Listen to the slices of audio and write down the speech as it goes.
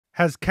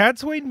Has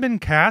Cadsuane been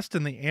cast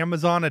in the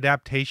Amazon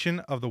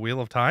adaptation of The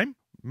Wheel of Time?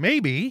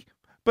 Maybe,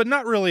 but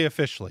not really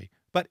officially.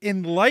 But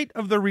in light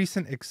of the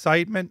recent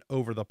excitement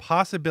over the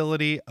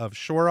possibility of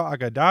Shohreh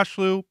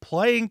Aghdashloo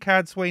playing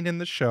Cadsuane in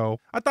the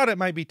show, I thought it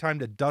might be time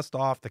to dust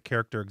off the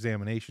character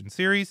examination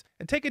series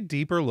and take a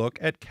deeper look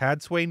at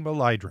Cadsuane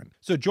Moiraine.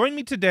 So join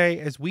me today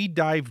as we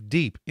dive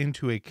deep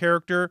into a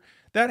character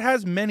that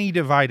has many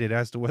divided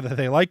as to whether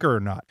they like her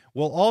or not.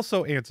 We'll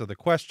also answer the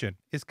question,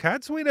 is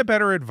Cadsuane a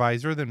better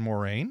advisor than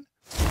Moiraine?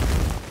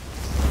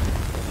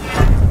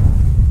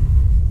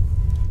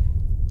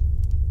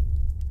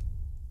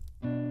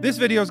 This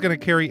video is going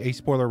to carry a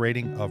spoiler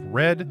rating of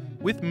red,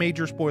 with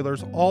major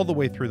spoilers all the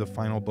way through the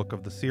final book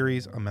of the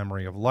series, A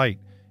Memory of Light.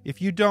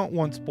 If you don't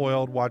want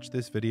spoiled, watch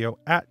this video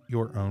at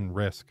your own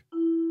risk.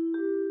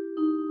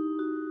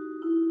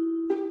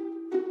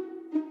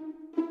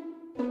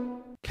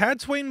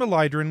 Cadsuane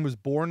Moiraine was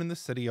born in the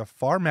city of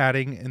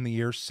Farmading in the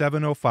year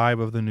 705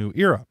 of the New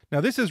Era.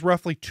 Now this is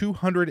roughly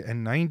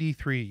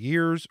 293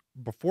 years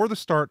before the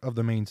start of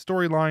the main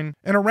storyline,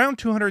 and around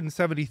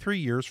 273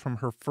 years from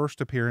her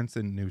first appearance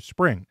in New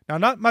Spring. Now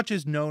not much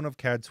is known of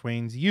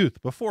Cadsuane's youth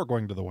before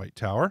going to the White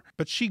Tower,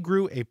 but she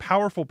grew a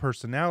powerful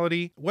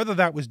personality, whether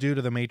that was due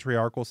to the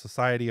matriarchal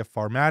society of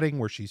Farmading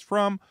where she's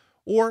from,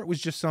 or it was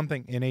just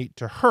something innate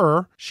to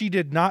her. She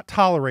did not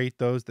tolerate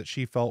those that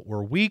she felt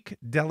were weak,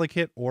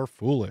 delicate, or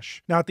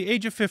foolish. Now, at the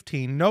age of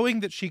 15, knowing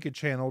that she could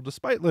channel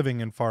despite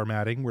living in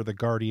Farmading, where the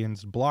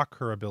Guardians block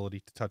her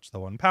ability to touch the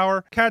One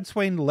Power,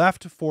 Cadsuane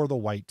left for the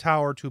White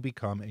Tower to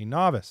become a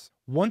novice.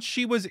 Once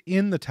she was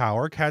in the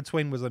tower,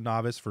 Cadsuane was a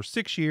novice for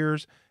 6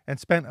 years and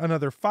spent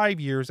another 5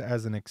 years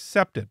as an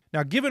accepted.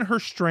 Now, given her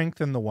strength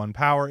in the One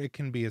Power, it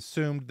can be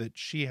assumed that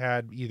she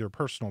had either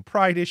personal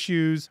pride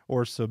issues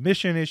or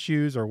submission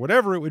issues or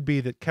whatever it would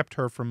be that kept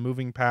her from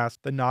moving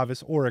past the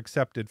novice or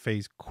accepted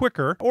phase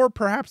quicker, or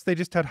perhaps they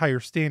just had higher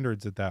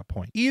standards at that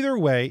point. Either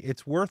way,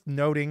 it's worth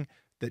noting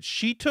that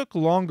she took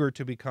longer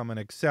to become an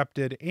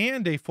accepted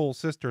and a full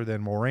sister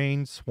than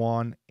Moiraine,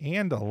 Swan,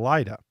 and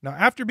Elaida. Now,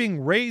 after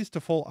being raised to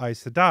full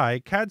Aes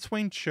Sedai,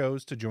 Cadsuane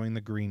chose to join the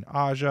Green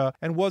Aja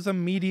and was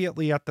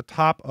immediately at the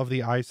top of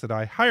the Aes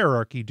Sedai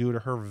hierarchy due to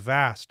her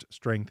vast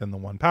strength in the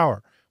One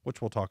Power,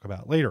 which we'll talk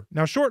about later.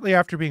 Now, shortly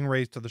after being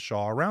raised to the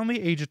Shah, around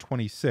the age of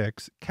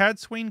 26,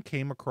 Cadsuane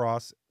came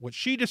across what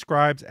she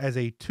describes as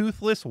a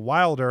toothless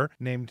wilder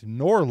named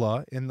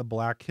Norla in the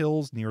Black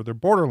Hills near the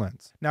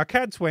Borderlands. Now,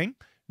 Cadsuane,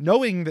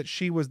 knowing that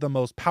she was the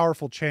most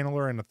powerful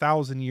channeler in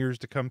 1,000 years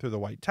to come through the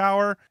White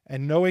Tower,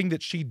 and knowing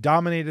that she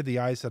dominated the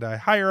Aes Sedai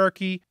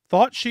hierarchy,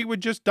 thought she would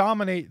just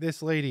dominate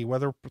this lady,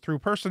 whether through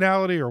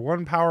personality or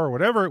One Power or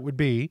whatever it would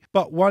be.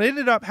 But what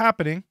ended up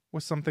happening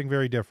was something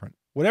very different.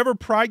 Whatever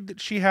pride that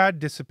she had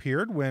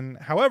disappeared when,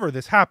 however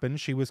this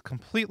happened, she was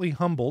completely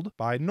humbled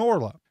by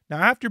Norla.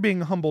 Now, after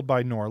being humbled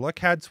by Norla,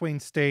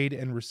 Cadsuane stayed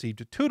and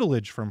received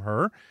tutelage from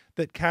her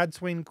that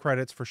Cadsuane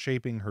credits for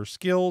shaping her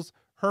skills,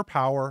 her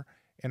power,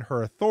 and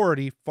her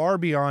authority far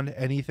beyond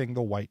anything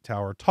the White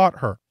Tower taught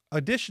her.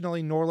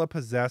 Additionally, Norla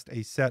possessed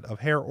a set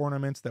of hair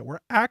ornaments that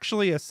were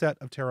actually a set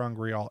of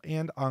ter'angreal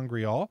and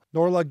angreal.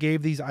 Norla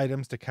gave these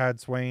items to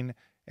Cadsuane,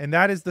 and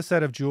that is the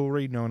set of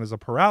jewelry known as a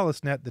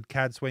paralis net that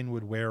Cadsuane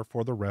would wear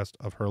for the rest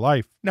of her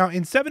life. Now,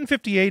 in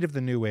 758 of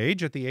the New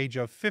Age, at the age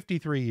of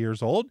 53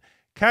 years old,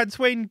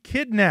 Cadsuane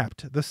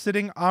kidnapped the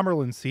sitting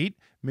Amyrlin seat,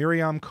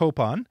 Miriam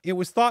Copan. It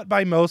was thought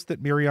by most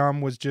that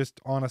Miriam was just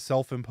on a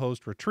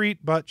self-imposed retreat,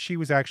 but she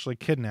was actually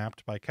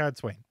kidnapped by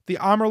Cadsuane. The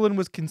Amyrlin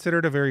was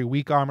considered a very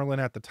weak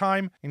Amyrlin at the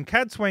time, and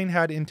Cadsuane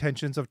had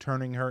intentions of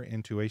turning her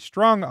into a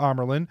strong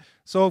Amyrlin,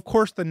 so of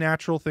course the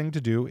natural thing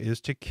to do is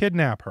to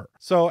kidnap her.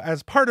 So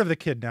as part of the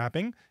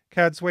kidnapping,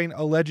 Cadsuane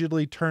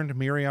allegedly turned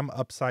Miriam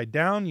upside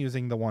down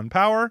using the One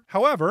Power.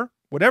 However,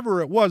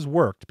 whatever it was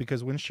worked,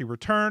 because when she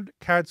returned,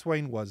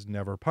 Cadsuane was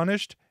never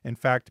punished. In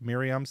fact,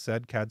 Miriam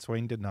said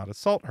Cadsuane did not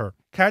assault her.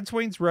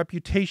 Cadsuane's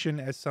reputation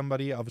as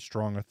somebody of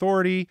strong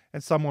authority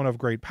and someone of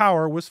great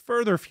power was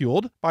further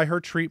fueled by her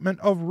treatment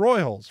of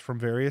royals from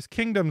various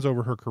kingdoms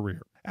over her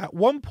career. At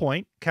one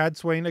point,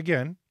 Cadsuane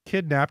again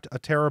kidnapped a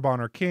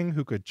Tarabonner king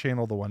who could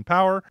channel the One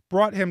Power,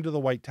 brought him to the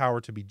White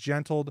Tower to be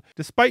gentled,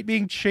 despite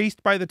being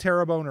chased by the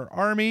Tarabonner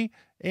army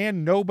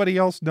and nobody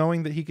else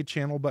knowing that he could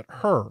channel but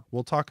her.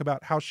 We'll talk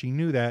about how she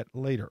knew that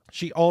later.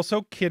 She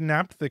also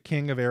kidnapped the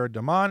king of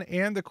Ered-Daman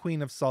and the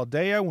queen of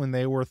Saldea when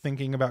they were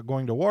thinking about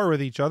going to war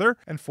with each other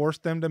and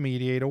forced them to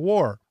mediate a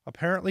war.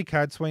 Apparently,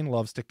 Cadsuane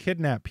loves to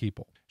kidnap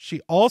people.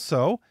 She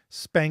also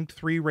spanked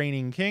 3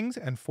 reigning kings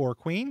and 4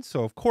 queens,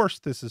 so of course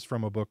this is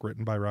from a book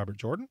written by Robert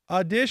Jordan.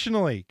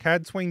 Additionally,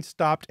 Cadsuane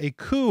stopped a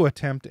coup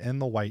attempt in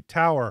the White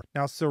Tower.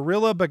 Now,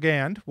 Cirilla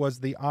Bagand was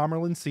the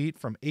Amyrlin seat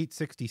from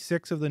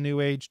 866 of the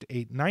New Age to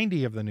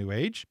 890 of the New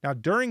Age. Now,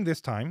 during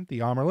this time, the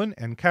Amyrlin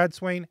and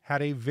Cadsuane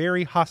had a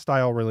very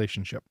hostile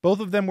relationship. Both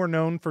of them were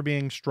known for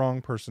being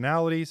strong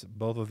personalities,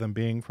 both of them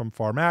being from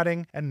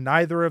Farmading, and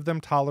neither of them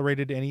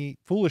tolerated any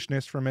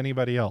foolishness from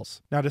anybody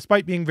else. Now,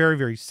 despite being very,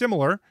 very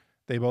similar,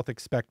 They both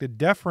expected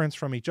deference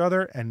from each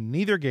other, and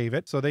neither gave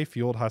it, so they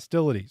fueled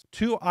hostilities.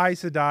 Two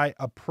Aes Sedai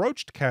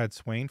approached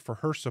Cadsuane for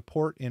her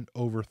support in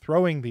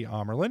overthrowing the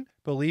Amyrlin,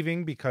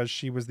 believing because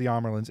she was the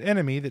Amyrlin's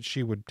enemy that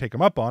she would take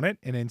them up on it,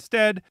 and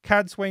instead,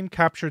 Cadsuane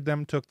captured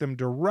them, took them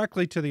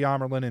directly to the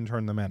Amyrlin, and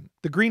turned them in.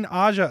 The Green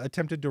Aja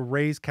attempted to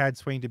raise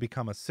Cadsuane to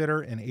become a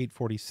sitter in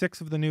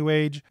 846 of the New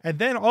Age, and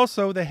then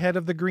also the head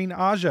of the Green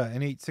Aja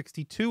in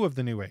 862 of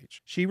the New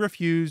Age. She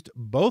refused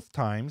both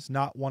times,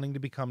 not wanting to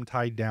become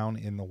tied down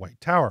in the White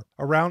Tower.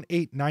 Around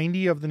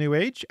 890 of the New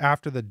Age,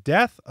 after the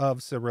death of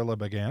Cirilla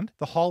Begand,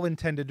 the Hall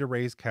intended to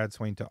raise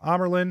Cadsuane to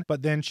Amyrlin,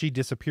 but then she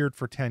disappeared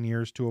for 10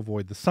 years to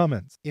avoid the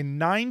summons. In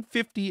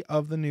 950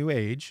 of the New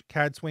Age,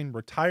 Cadsuane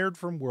retired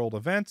from world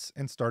events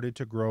and started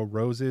to grow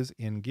roses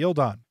in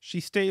Gildan. She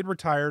stayed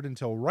retired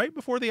until right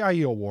before the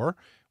Aiel War,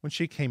 when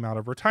she came out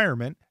of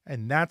retirement,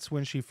 and that's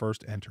when she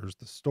first enters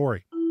the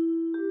story.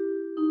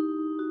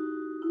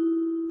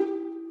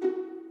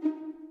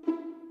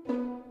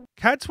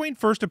 Cadsuane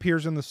first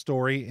appears in the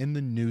story in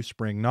the New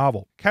Spring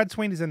novel.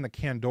 Cadsuane is in the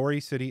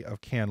Kandori city of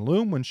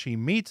Canloom when she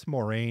meets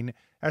Moiraine,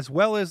 as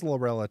well as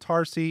Lorella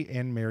Tarsi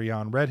and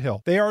Marianne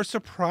Redhill. They are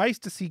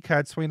surprised to see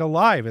Cadsuane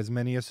alive, as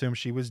many assume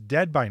she was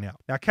dead by now.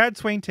 Now,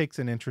 Cadsuane takes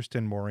an interest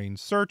in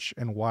Moraine's search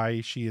and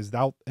why she is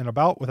out and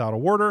about without a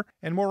warder,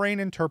 and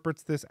Moiraine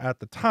interprets this at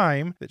the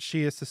time that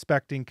she is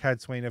suspecting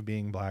Cadsuane of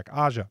being Black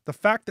Aja. The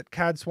fact that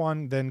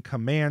Cadsuane then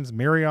commands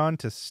Marianne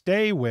to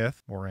stay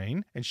with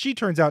Moiraine, and she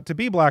turns out to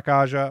be Black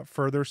Aja,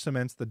 further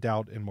cements the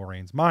doubt in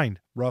Moraine's mind.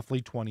 Roughly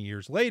 20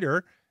 years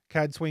later,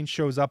 Cadsuane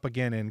shows up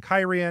again in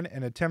Cairhien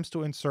and attempts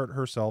to insert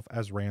herself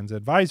as Rand's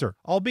advisor,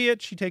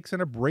 albeit she takes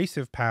an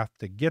abrasive path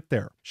to get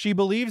there. She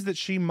believes that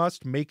she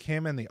must make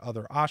him and the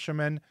other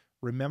Ashamen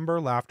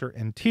remember laughter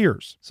and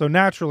tears. So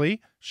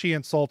naturally, she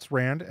insults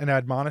Rand and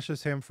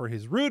admonishes him for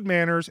his rude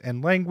manners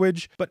and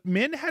language, but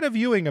Min had a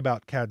viewing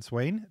about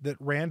Cadsuane that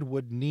Rand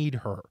would need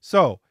her.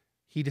 So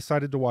he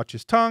decided to watch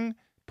his tongue,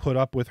 put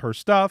up with her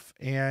stuff,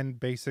 and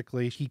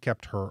basically he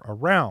kept her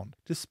around,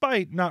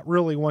 despite not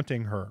really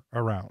wanting her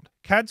around.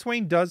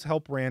 Cadsuane does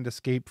help Rand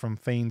escape from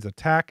Fane's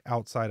attack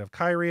outside of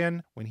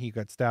Cairhien. When he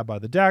got stabbed by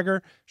the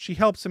dagger, she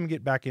helps him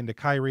get back into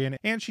Cairhien,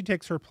 and she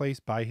takes her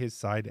place by his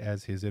side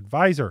as his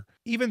advisor,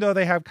 even though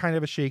they have kind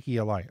of a shaky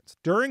alliance.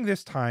 During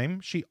this time,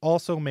 she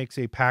also makes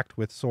a pact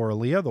with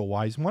Sorilea, the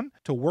Wise One,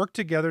 to work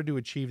together to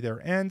achieve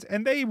their ends,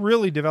 and they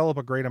really develop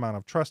a great amount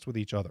of trust with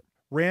each other.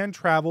 Rand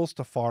travels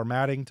to Far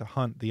Madding to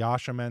hunt the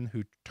Ashamen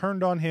who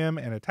turned on him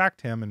and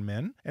attacked him and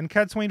Min, and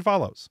Cadsuane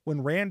follows.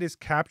 When Rand is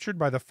captured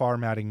by the Far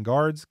Madding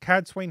guards,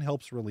 Cadsuane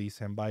helps release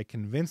him by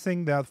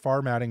convincing the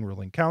Far Madding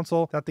ruling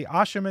council that the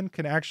Ashamen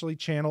can actually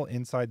channel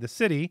inside the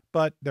city,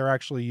 but they're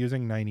actually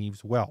using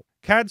Nynaeve's well.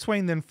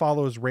 Cadsuane then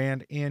follows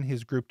Rand and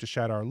his group to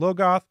Shadar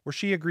Logoth, where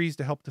she agrees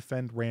to help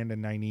defend Rand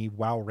and Nynaeve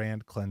while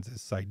Rand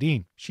cleanses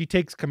Saidin. She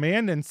takes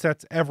command and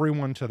sets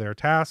everyone to their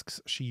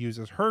tasks. She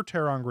uses her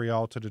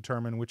ter'angreal to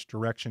determine which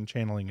direction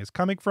channeling is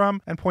coming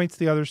from and points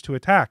the others to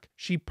attack.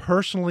 She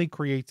personally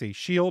creates a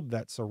shield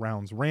that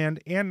surrounds Rand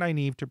and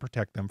Nynaeve to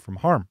protect them from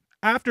harm.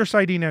 After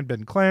Saidin had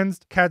been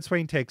cleansed,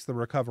 Cadsuane takes the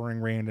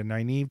recovering Rand and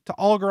Nynaeve to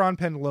Algaron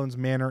Pendulone's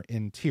manor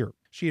in Tyr.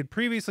 She had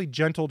previously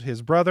gentled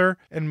his brother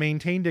and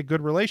maintained a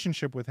good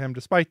relationship with him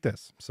despite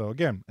this. So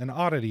again, an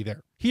oddity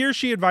there. Here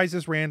she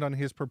advises Rand on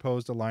his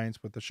proposed alliance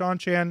with the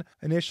Seanchan,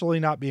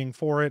 initially not being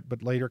for it,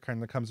 but later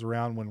kind of comes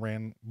around when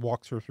Rand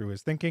walks her through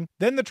his thinking.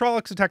 Then the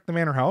Trollocs attack the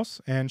manor house,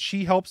 and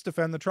she helps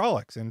defend the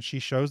Trollocs, and she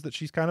shows that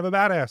she's kind of a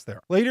badass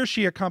there. Later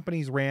she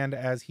accompanies Rand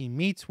as he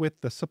meets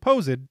with the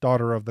supposed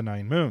Daughter of the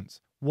Nine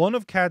Moons. One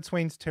of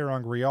Cadsuane's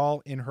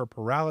ter'angreal in her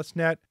paralysis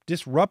net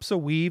disrupts a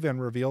weave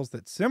and reveals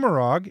that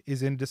Cimarog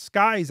is in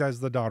disguise as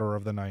the Daughter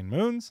of the Nine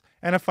Moons,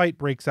 and a fight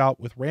breaks out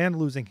with Rand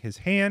losing his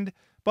hand,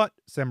 but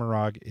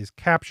Cimarog is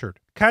captured.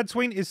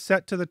 Cadsuane is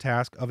set to the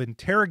task of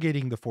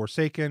interrogating the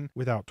Forsaken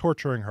without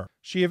torturing her.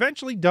 She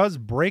eventually does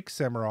break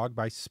Cimarog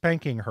by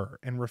spanking her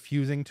and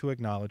refusing to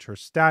acknowledge her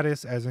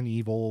status as an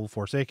evil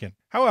Forsaken.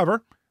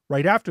 However,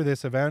 right after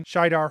this event,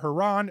 Shaidar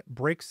Haran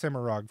breaks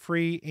Cimarog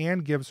free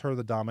and gives her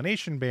the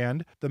Domination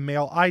Band, the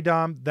male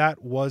Idom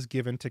that was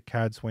given to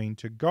Cadsuane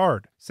to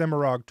guard.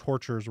 Cimarog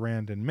tortures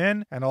Rand and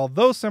Min, and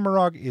although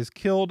Cimarog is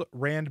killed,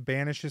 Rand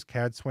banishes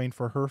Cadsuane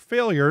for her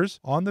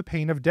failures on the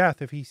pain of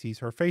death if he sees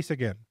her face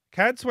again.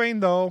 Cadsuane,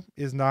 though,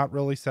 is not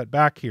really set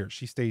back here.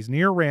 She stays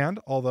near Rand,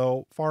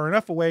 although far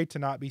enough away to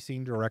not be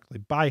seen directly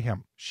by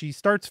him. She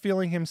starts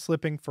feeling him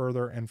slipping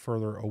further and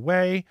further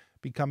away,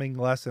 becoming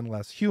less and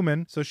less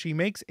human, so she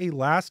makes a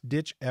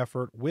last-ditch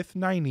effort with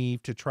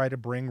Nynaeve to try to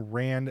bring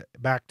Rand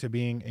back to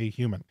being a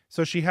human.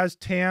 So she has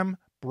Tam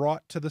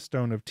brought to the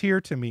Stone of Tyr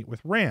to meet with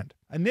Rand.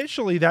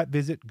 Initially, that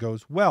visit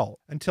goes well,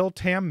 until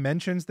Tam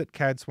mentions that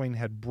Cadsuane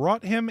had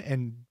brought him,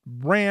 and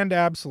Rand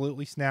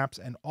absolutely snaps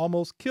and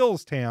almost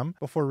kills Tam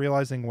before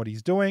realizing what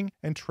he's doing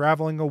and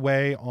traveling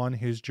away on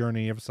his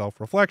journey of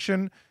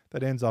self-reflection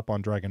that ends up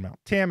on Dragonmount.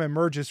 Tam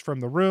emerges from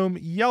the room,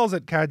 yells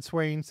at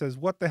Cadsuane, says,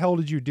 "What the hell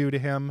did you do to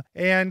him?"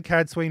 And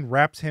Cadsuane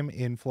wraps him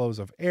in flows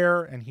of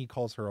air, and he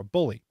calls her a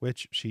bully,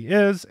 which she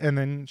is, and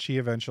then she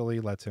eventually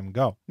lets him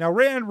go. Now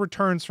Rand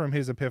returns from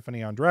his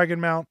epiphany on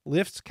Dragonmount,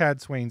 lifts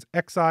Cadsuane's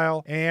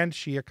exile, and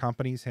she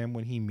accompanies him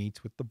when he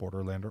meets with the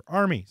Borderlander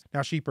armies.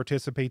 Now she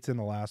participates in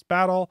the last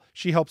battle.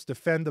 She helps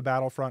defend the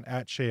battlefront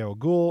at Sheol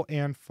Ghul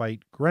and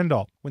fight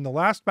Grendel. When the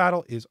last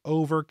battle is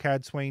over,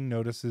 Cadsuane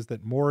notices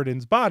that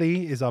Moridin's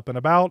body is up and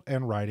about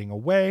and riding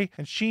away,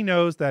 and she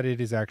knows that it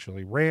is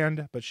actually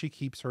Rand, but she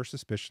keeps her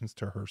suspicions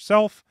to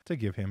herself to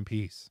give him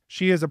peace.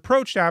 She is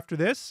approached after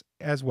this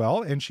as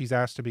well, and she's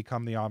asked to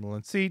become the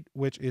Omlin seat,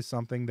 which is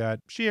something that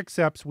she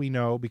accepts, we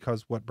know,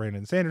 because what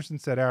Brandon Sanderson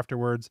said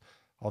afterwards,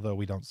 although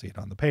we don't see it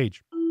on the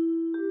page.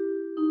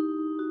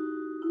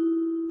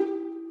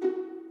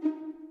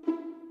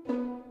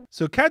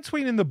 So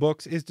Cadsuane in the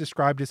books is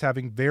described as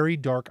having very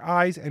dark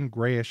eyes and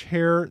grayish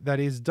hair that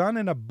is done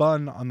in a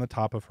bun on the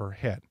top of her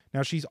head.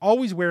 Now she's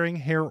always wearing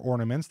hair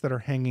ornaments that are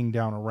hanging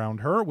down around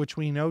her, which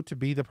we know to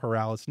be the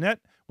Paralis net,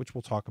 which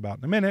we'll talk about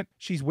in a minute.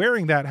 She's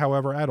wearing that,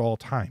 however, at all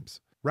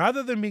times.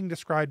 Rather than being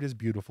described as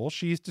beautiful,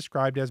 she's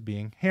described as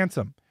being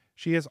handsome.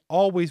 She is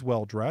always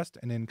well-dressed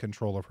and in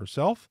control of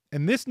herself,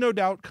 and this no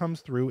doubt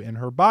comes through in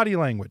her body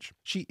language.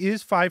 She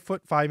is 5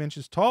 foot 5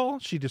 inches tall.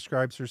 She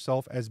describes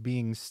herself as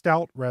being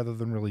stout rather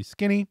than really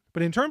skinny,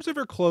 but in terms of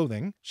her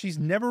clothing, she's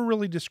never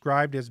really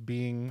described as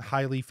being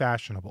highly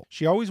fashionable.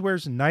 She always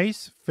wears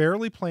nice,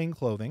 fairly plain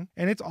clothing,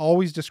 and it's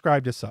always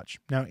described as such.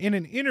 Now, in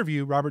an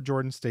interview, Robert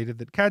Jordan stated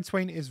that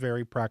Cadsuane is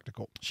very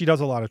practical. She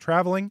does a lot of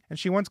traveling, and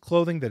she wants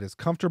clothing that is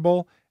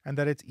comfortable and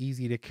that it's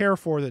easy to care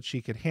for, that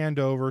she could hand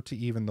over to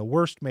even the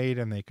worst maid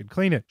and they could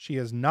clean it. She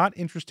is not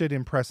interested in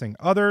impressing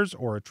others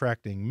or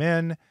attracting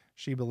men.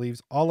 She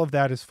believes all of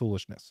that is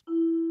foolishness.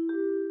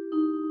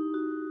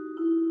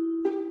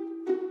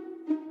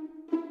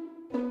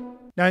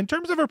 Now, in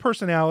terms of her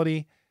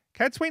personality,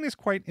 Cadsuane is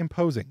quite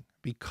imposing.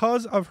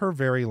 Because of her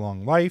very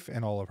long life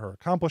and all of her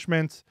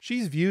accomplishments,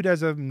 she's viewed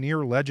as a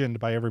near legend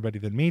by everybody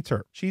that meets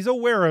her. She's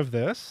aware of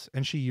this,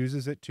 and she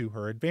uses it to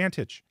her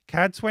advantage.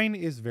 Cadsuane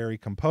is very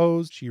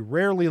composed. She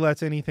rarely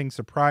lets anything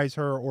surprise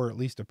her, or at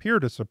least appear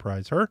to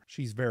surprise her.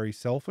 She's very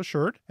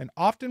self-assured, and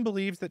often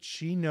believes that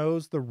she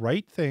knows the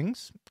right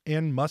things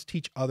and must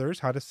teach others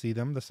how to see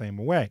them the same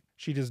way.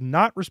 She does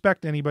not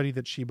respect anybody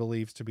that she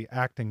believes to be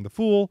acting the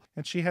fool,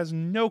 and she has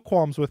no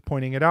qualms with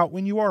pointing it out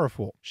when you are a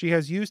fool. She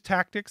has used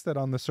tactics that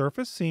on the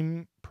surface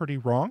seem pretty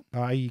wrong,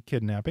 i.e.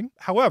 kidnapping.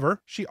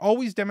 However, she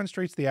always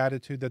demonstrates the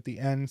attitude that the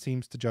end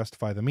seems to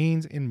justify the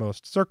means in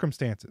most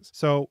circumstances.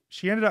 So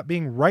she ended up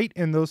being right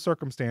in those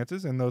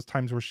circumstances, in those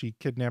times where she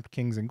kidnapped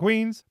kings and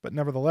queens, but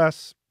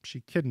nevertheless,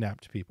 she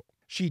kidnapped people.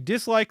 She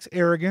dislikes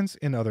arrogance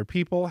in other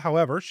people.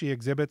 However, she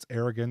exhibits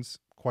arrogance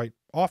quite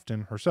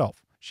often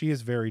herself. She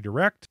is very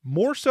direct,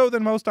 more so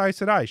than most Aes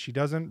Sedai. She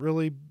doesn't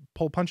really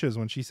pull punches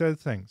when she says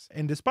things.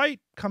 And despite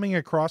coming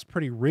across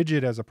pretty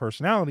rigid as a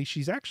personality,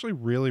 she's actually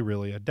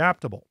really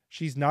adaptable.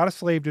 She's not a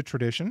slave to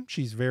tradition.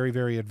 She's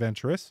very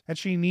adventurous, and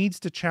she needs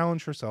to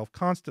challenge herself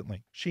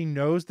constantly. She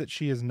knows that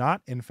she is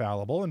not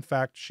infallible. In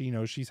fact, she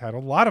knows she's had a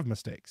lot of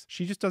mistakes.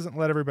 She just doesn't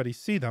let everybody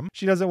see them.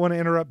 She doesn't want to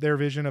interrupt their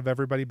vision of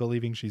everybody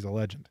believing she's a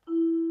legend.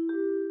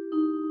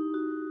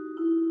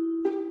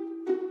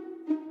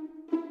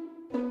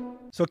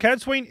 So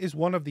Cadsuane is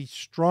one of the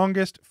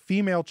strongest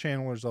female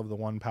channelers of the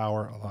One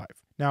Power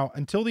alive. Now,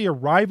 until the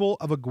arrival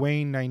of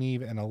Egwene,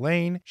 Nynaeve, and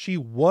Elaine, she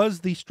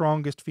was the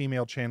strongest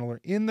female channeler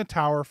in the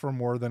Tower for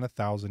more than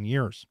 1,000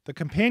 years. The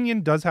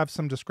Companion does have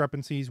some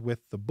discrepancies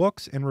with the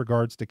books in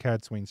regards to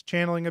Cadsuane's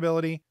channeling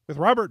ability, with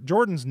Robert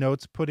Jordan's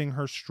notes putting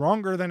her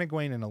stronger than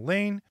Egwene and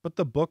Elaine, but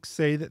the books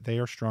say that they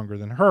are stronger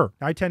than her.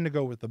 I tend to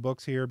go with the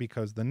books here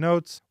because the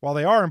notes, while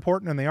they are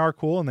important and they are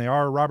cool and they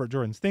are Robert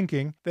Jordan's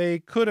thinking, they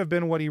could have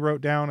been what he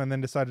wrote down and then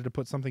decided to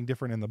put something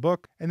different in the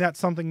book, and that's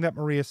something that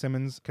Maria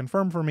Simmons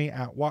confirmed for me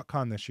at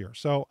WotCon this year.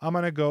 So I'm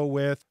going to go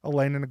with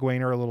Elaine and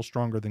Egwene are a little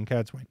stronger than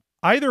Cadsuane.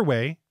 Either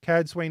way,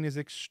 Cadsuane is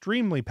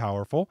extremely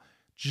powerful,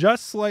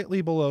 just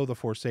slightly below the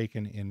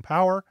Forsaken in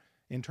power.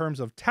 In terms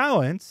of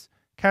talents,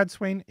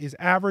 Cadsuane is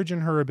average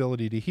in her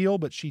ability to heal,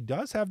 but she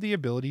does have the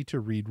ability to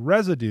read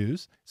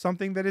residues,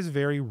 something that is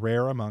very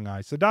rare among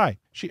Aes Sedai.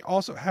 She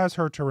also has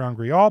her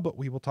ter'angreal, but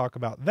we will talk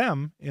about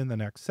them in the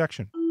next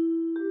section.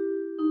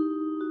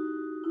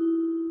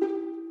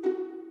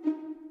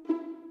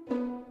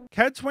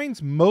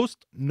 Cadsuane's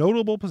most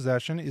notable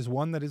possession is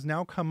one that has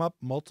now come up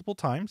multiple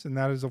times, and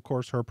that is, of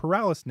course, her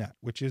Paralis net,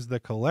 which is the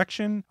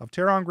collection of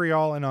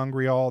ter'angreal and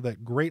angreal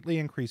that greatly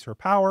increase her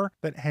power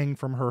that hang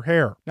from her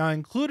hair. Now,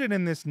 included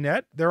in this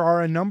net, there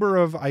are a number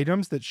of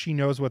items that she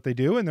knows what they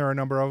do, and there are a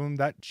number of them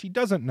that she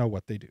doesn't know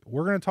what they do.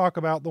 We're going to talk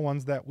about the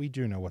ones that we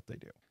do know what they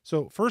do.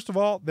 So first of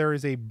all, there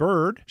is a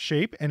bird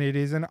shape, and it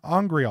is an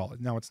ongrial.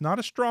 Now, it's not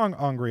a strong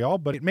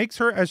ongrial, but it makes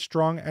her as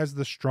strong as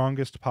the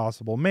strongest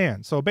possible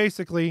man. So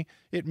basically,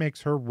 it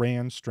makes her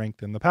Rand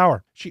strengthen the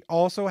power. She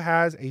also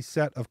has a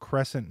set of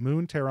crescent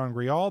moon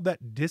ter'angreal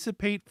that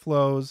dissipate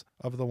flows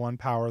of the one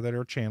power that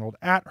are channeled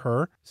at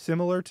her,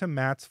 similar to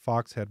Mat's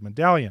Foxhead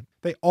medallion.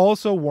 They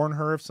also warn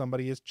her if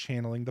somebody is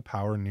channeling the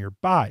power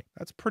nearby.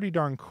 That's pretty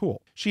darn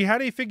cool. She had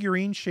a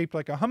figurine shaped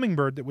like a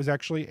hummingbird that was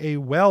actually a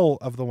well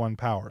of the one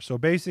power. So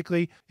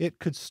basically, it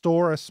could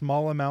store a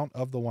small amount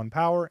of the one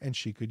power and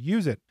she could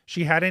use it.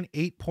 She had an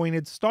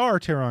 8-pointed star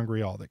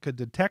ter'angreal that could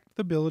detect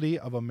the ability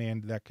of a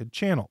man that could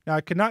channel. Now,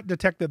 it could not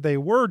detect that they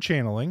were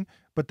channeling,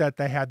 but that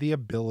they had the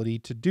ability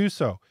to do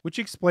so, which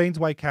explains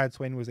why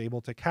Cadsuane was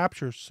able to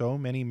capture so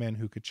many men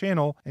who could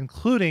channel,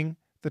 including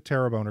the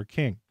Terraboner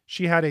King.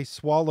 She had a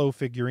swallow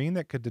figurine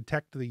that could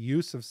detect the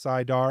use of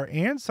Saidar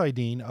and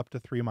Saidin up to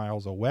 3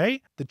 miles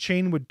away. The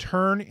chain would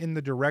turn in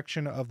the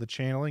direction of the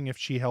channeling if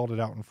she held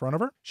it out in front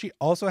of her. She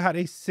also had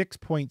a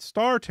 6-point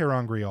star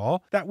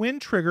ter'angreal that,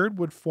 when triggered,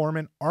 would form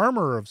an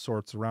armor of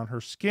sorts around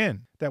her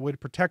skin that would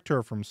protect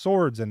her from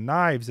swords and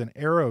knives and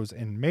arrows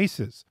and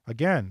maces.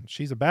 Again,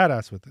 she's a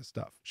badass with this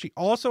stuff. She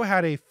also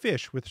had a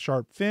fish with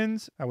sharp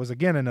fins. That was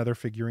again another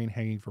figurine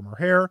hanging from her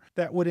hair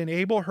that would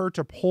enable her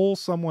to pull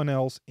someone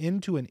else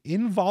into an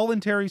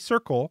involuntary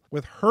circle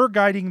with her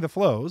guiding the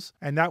flows,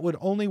 and that would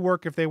only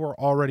work if they were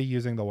already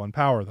using the one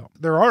power though.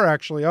 There are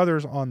actually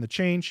others on the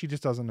chain, she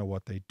just doesn't know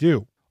what they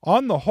do.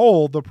 On the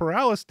whole, the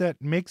Paralis net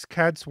makes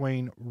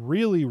Cadsuane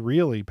really,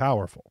 really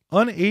powerful.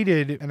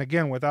 Unaided, and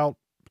again without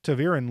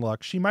ta'veren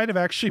luck, she might have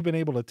actually been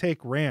able to take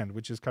Rand,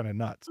 which is kind of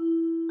nuts.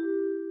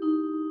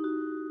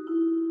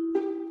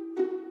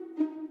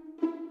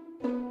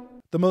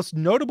 The most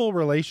notable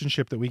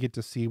relationship that we get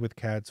to see with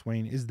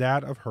Cadsuane is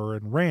that of her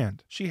and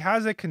Rand. She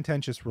has a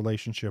contentious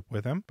relationship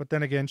with him, but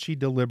then again, she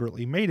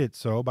deliberately made it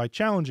so by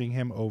challenging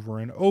him over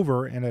and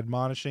over and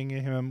admonishing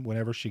him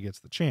whenever she gets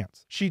the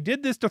chance. She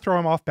did this to throw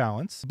him off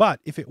balance, but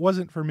if it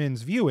wasn't for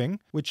Min's viewing,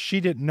 which she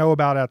didn't know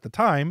about at the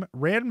time,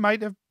 Rand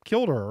might have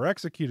killed her or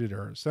executed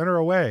her, sent her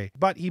away,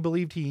 but he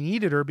believed he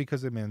needed her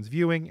because of Min's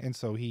viewing, and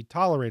so he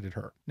tolerated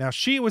her. Now,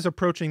 she was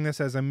approaching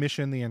this as a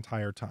mission the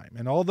entire time,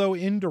 and although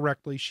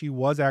indirectly she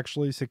was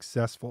actually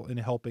successful in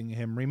helping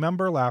him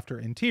remember laughter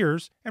and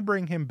tears and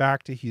bring him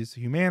back to his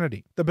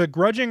humanity. The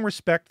begrudging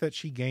respect that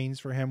she gains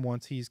for him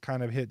once he's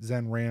kind of hit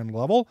Zen Rand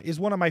level is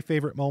one of my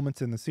favorite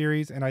moments in the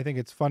series, and I think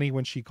it's funny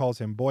when she calls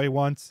him boy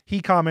once. He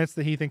comments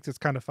that he thinks it's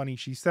kind of funny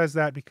she says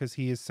that because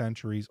he is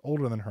centuries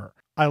older than her.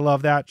 I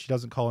love that she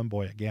doesn't call him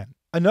boy again.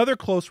 Another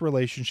close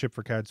relationship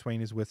for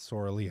Cadsuane is with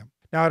Sorelium.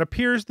 Now, it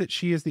appears that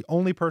she is the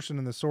only person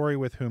in the story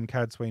with whom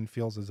Cadsuane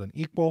feels as an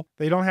equal.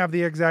 They don't have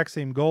the exact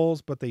same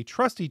goals, but they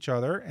trust each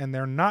other, and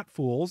they're not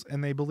fools,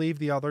 and they believe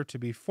the other to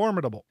be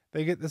formidable.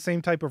 They get the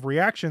same type of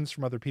reactions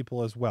from other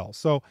people as well.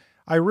 So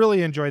I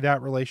really enjoy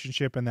that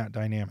relationship and that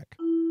dynamic.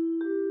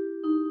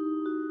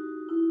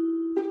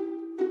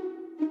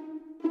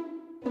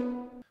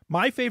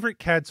 My favorite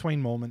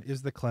Cadsuane moment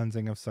is the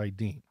cleansing of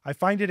Saidin. I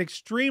find it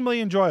extremely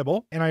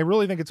enjoyable, and I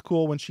really think it's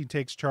cool when she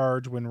takes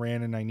charge when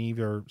Rand and Nynaeve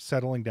are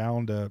settling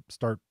down to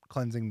start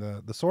cleansing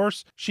the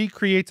source. She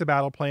creates a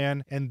battle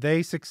plan, and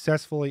they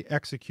successfully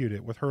execute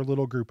it with her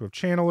little group of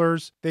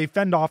channelers. They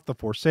fend off the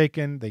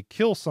Forsaken, they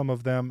kill some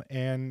of them,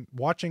 and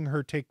watching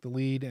her take the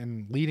lead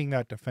and leading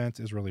that defense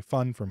is really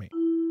fun for me.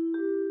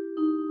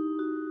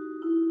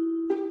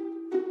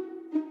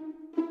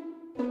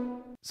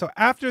 So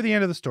after the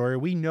end of the story,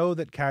 we know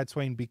that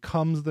Cadsuane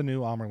becomes the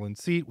new Amyrlin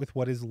seat with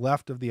what is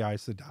left of the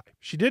Aes Sedai.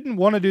 She didn't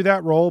want to do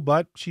that role,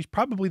 but she's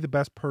probably the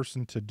best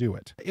person to do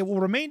it. It will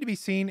remain to be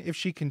seen if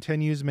she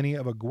continues many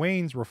of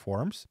Egwene's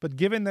reforms, but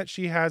given that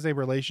she has a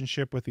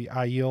relationship with the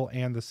Aiel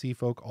and the Sea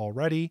Folk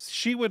already,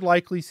 she would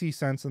likely see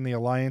sense in the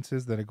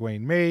alliances that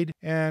Egwene made,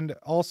 and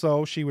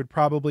also she would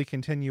probably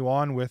continue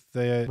on with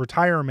the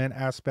retirement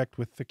aspect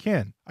with the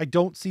kin. I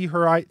don't see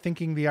her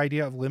thinking the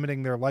idea of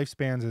limiting their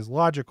lifespans is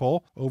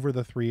logical over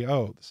the 3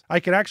 oaths. I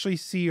could actually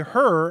see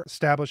her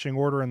establishing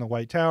order in the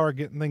White Tower,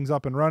 getting things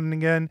up and running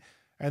again,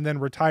 and then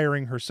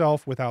retiring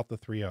herself without the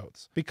 3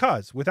 oaths.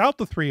 Because without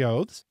the 3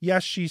 oaths,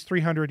 yes, she's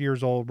 300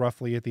 years old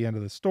roughly at the end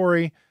of the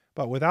story,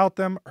 but without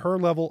them, her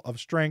level of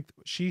strength,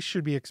 she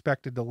should be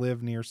expected to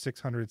live near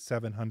 600,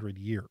 700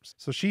 years.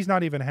 So she's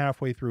not even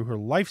halfway through her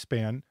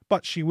lifespan,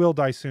 but she will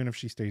die soon if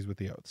she stays with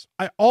the Oaths.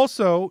 I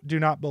also do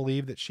not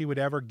believe that she would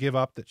ever give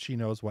up that she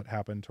knows what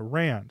happened to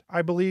Rand.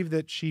 I believe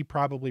that she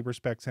probably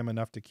respects him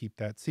enough to keep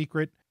that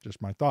secret.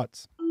 Just my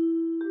thoughts.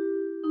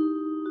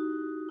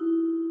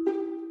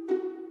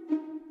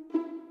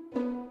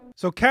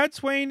 So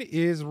Cadsuane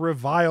is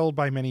reviled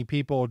by many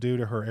people due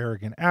to her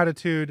arrogant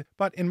attitude,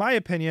 but in my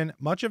opinion,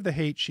 much of the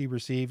hate she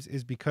receives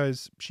is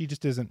because she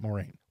just isn't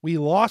Moiraine. We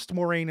lost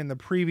Moiraine in the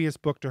previous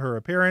book to her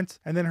appearance,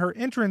 and then her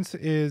entrance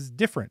is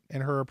different,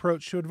 and her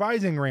approach to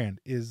advising Rand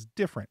is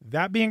different.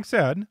 That being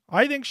said,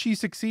 I think she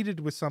succeeded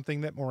with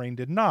something that Moiraine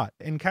did not,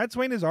 and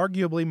Cadsuane is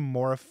arguably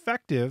more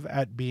effective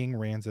at being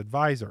Rand's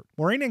advisor.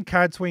 Moiraine and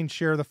Cadsuane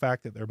share the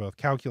fact that they're both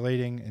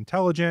calculating,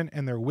 intelligent,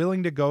 and they're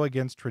willing to go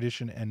against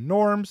tradition and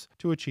norms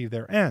to achieve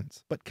their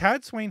ends. But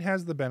Cadsuane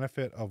has the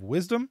benefit of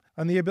wisdom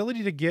and the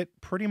ability to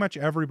get pretty much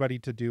everybody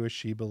to do as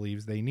she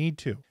believes they need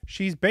to.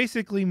 She's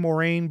basically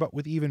Moiraine, but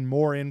with even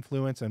more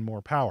influence and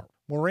more power.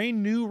 Moiraine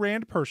knew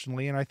Rand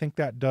personally, and I think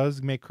that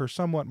does make her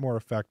somewhat more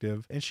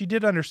effective, and she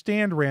did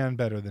understand Rand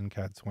better than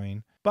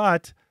Cadsuane.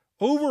 But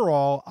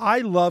overall, I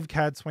love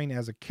Cadsuane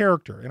as a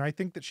character, and I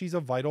think that she's a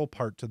vital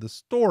part to the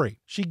story.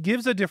 She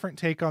gives a different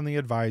take on the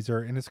advisor,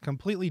 and is a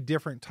completely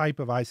different type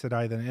of Aes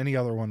Sedai than any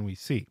other one we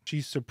see.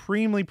 She's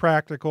supremely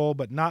practical,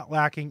 but not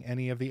lacking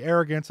any of the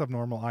arrogance of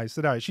normal Aes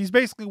Sedai. She's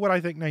basically what I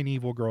think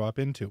Nynaeve will grow up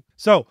into.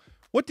 So,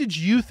 what did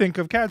you think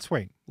of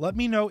Cadsuane? Let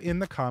me know in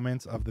the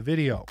comments of the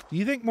video. Do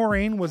you think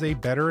Moiraine was a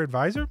better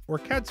advisor or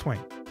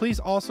Cadsuane? Please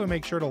also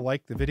make sure to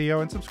like the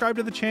video and subscribe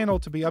to the channel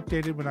to be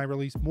updated when I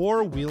release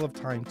more Wheel of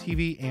Time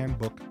TV and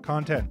book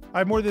content. I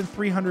have more than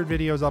 300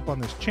 videos up on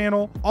this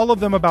channel, all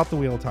of them about the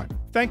Wheel of Time.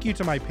 Thank you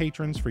to my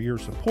patrons for your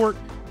support.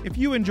 If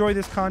you enjoy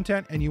this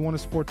content and you want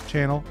to support the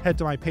channel, head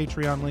to my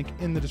Patreon link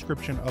in the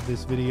description of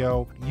this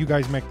video. You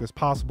guys make this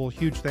possible.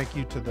 Huge thank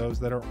you to those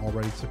that are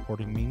already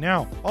supporting me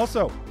now.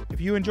 Also, if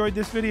you enjoyed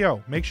this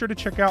video, make sure to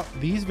check out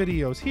these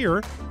videos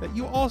here that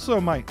you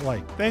also might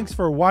like. Thanks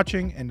for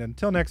watching, and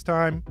until next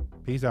time,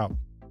 peace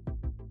out.